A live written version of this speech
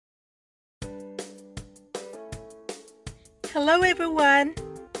Hello everyone!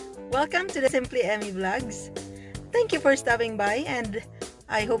 Welcome to the Simply Emmy Vlogs. Thank you for stopping by and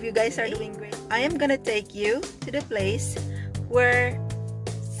I hope you guys are doing great. I am gonna take you to the place where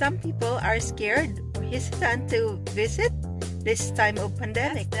some people are scared or hesitant to visit this time of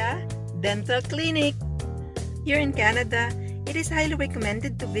pandemic. The dental clinic. Here in Canada, it is highly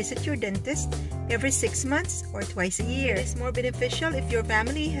recommended to visit your dentist every 6 months or twice a year. It is more beneficial if your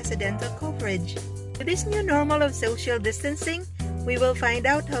family has a dental coverage. With this new normal of social distancing, we will find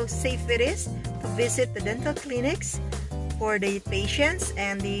out how safe it is to visit the dental clinics for the patients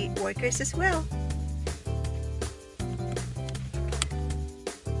and the workers as well.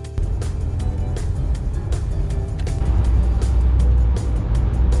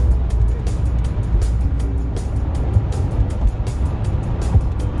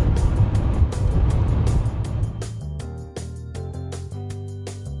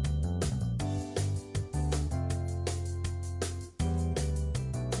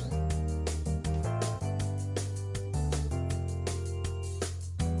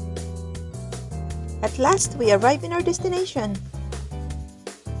 At last, we arrive in our destination.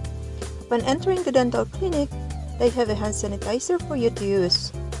 Upon entering the dental clinic, they have a hand sanitizer for you to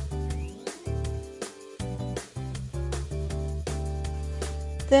use.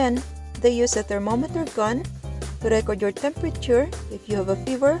 Then, they use a thermometer gun to record your temperature if you have a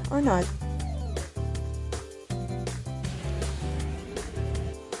fever or not.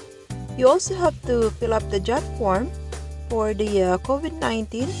 You also have to fill up the jot form for the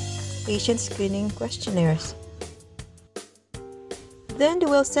COVID-19 patient screening questionnaires. Then they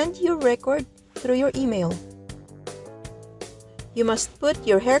will send you a record through your email. You must put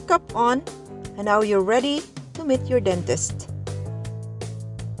your hair cap on and now you're ready to meet your dentist.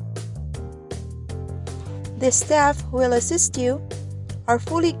 The staff who will assist you are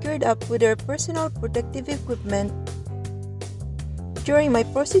fully geared up with their personal protective equipment. During my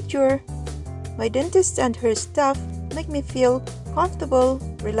procedure, my dentist and her staff make me feel comfortable,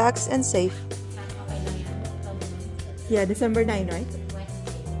 relaxed, and safe. Yeah, December 9, right?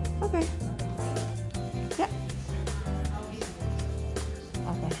 Okay. Yeah.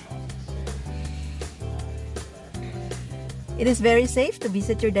 Okay. It is very safe to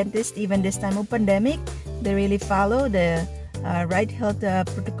visit your dentist even this time of pandemic. They really follow the right health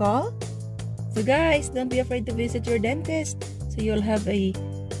protocol. So guys, don't be afraid to visit your dentist so you'll have a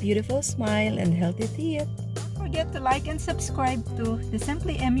beautiful smile and healthy teeth. Don't forget to like and subscribe to the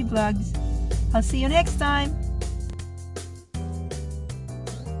Simply Emmy Vlogs. I'll see you next time.